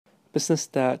Business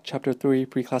Stat, Chapter 3,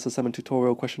 Pre-Class Assignment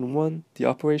Tutorial, Question 1. The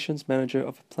operations manager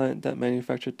of a plant that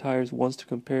manufactured tires wants to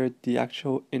compare the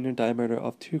actual inner diameter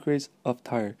of two grades of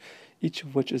tire, each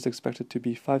of which is expected to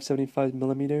be 575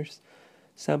 millimeters.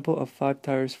 Sample of 5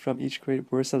 tires from each grade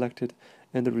were selected,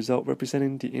 and the result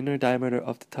representing the inner diameter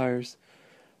of the tires,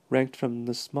 ranked from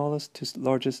the smallest to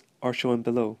largest, are shown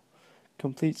below.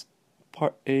 Complete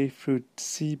Part A through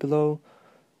C below.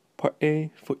 Part A,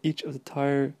 for each of the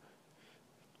tire,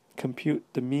 compute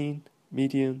the mean,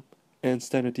 median, and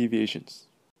standard deviations.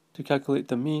 To calculate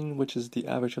the mean, which is the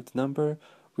average of the number,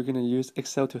 we're going to use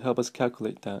Excel to help us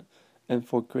calculate that. And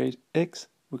for grade X,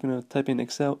 we're going to type in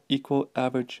Excel equal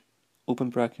average,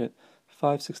 open bracket,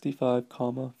 565,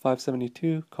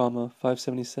 572,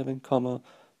 577,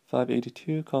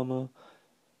 582,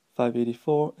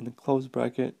 584, and then close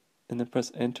bracket, and then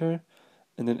press enter,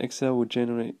 and then Excel will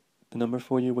generate the number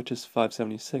for you, which is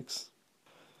 576.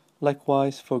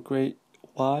 Likewise, for grade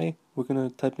Y, we're going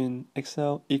to type in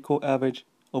Excel equal average,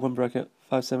 open bracket,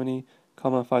 570,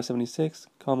 576,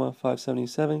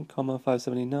 577,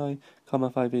 579,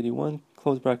 581,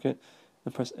 close bracket,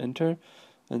 and press enter.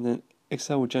 And then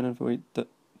Excel will generate the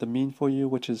mean for you,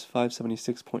 which is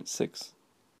 576.6.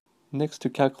 Next,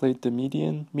 to calculate the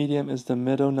median, median is the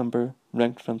middle number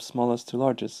ranked from smallest to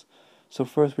largest. So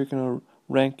first we're going to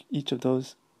rank each of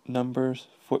those numbers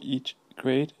for each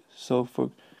grade. So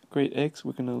for grade X,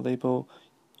 we're going to label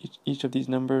each of these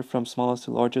numbers from smallest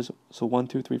to largest, so 1,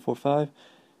 2, 3, 4, 5.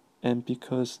 And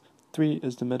because 3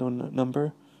 is the middle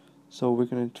number, so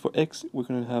for X, we're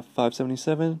going to have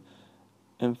 577.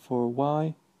 And for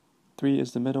Y, 3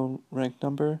 is the middle ranked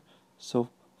number, so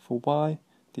for Y,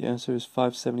 the answer is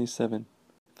 577.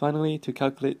 Finally, to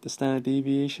calculate the standard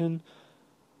deviation,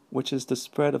 which is the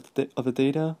spread of the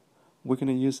data, we're going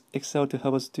to use Excel to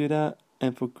help us do that.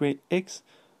 And for grade X,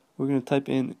 we're going to type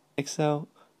in Excel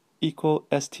equal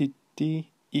stdev.s,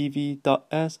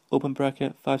 open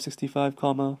bracket, 565,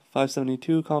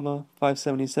 572,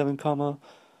 577,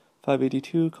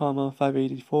 582,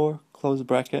 584, close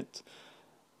bracket,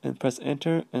 and press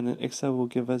enter, and then Excel will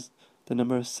give us the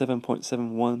number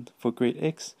 7.71 for grade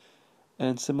X.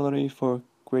 And similarly for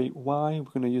grade Y,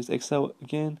 we're going to use Excel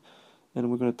again, and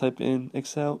we're going to type in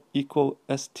Excel equal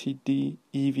stdev.s,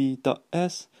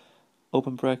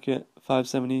 open bracket,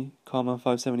 570,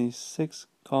 576,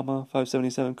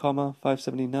 577,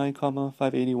 579,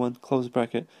 581, close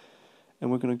bracket, and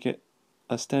we're going to get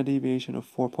a standard deviation of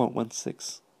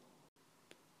 4.16.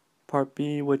 Part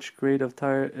B, which grade of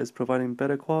tire is providing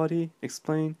better quality?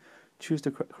 Explain. Choose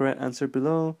the correct answer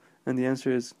below, and the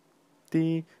answer is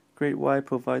D. Grade Y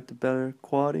provide the better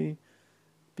quality,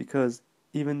 because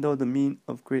even though the mean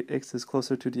of grade X is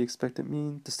closer to the expected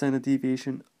mean, the standard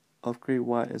deviation of grade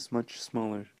Y is much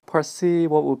smaller. Part C,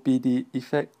 what would be the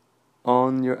effect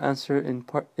on your answer in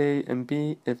part A and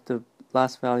B if the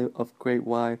last value of grade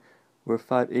Y were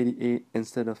 588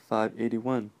 instead of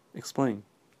 581? Explain.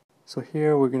 So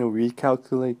here we're going to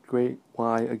recalculate grade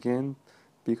Y again,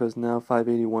 because now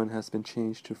 581 has been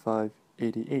changed to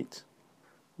 588.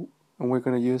 And we're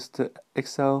going to use the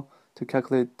Excel to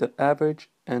calculate the average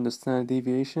and the standard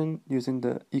deviation using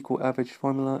the equal average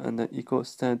formula and the equal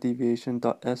standard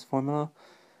deviation.s formula.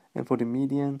 And for the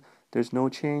median, there's no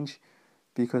change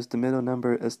because the middle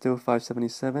number is still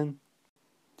 577.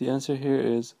 The answer here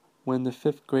is when the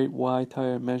 5th grade Y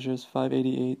tire measures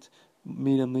 588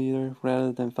 millimeter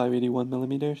rather than 581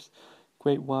 millimeters,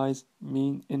 grade Y's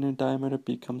mean inner diameter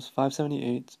becomes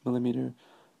 578 millimeter,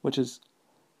 which is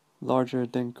larger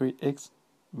than grade X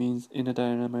means inner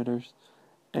diameters,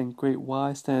 and grade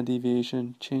Y standard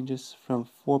deviation changes from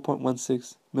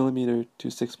 4.16 millimeter to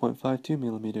 6.52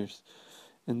 millimeters.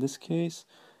 In this case,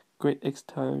 grade X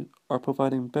tires are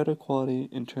providing better quality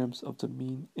in terms of the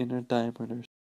mean inner diameters.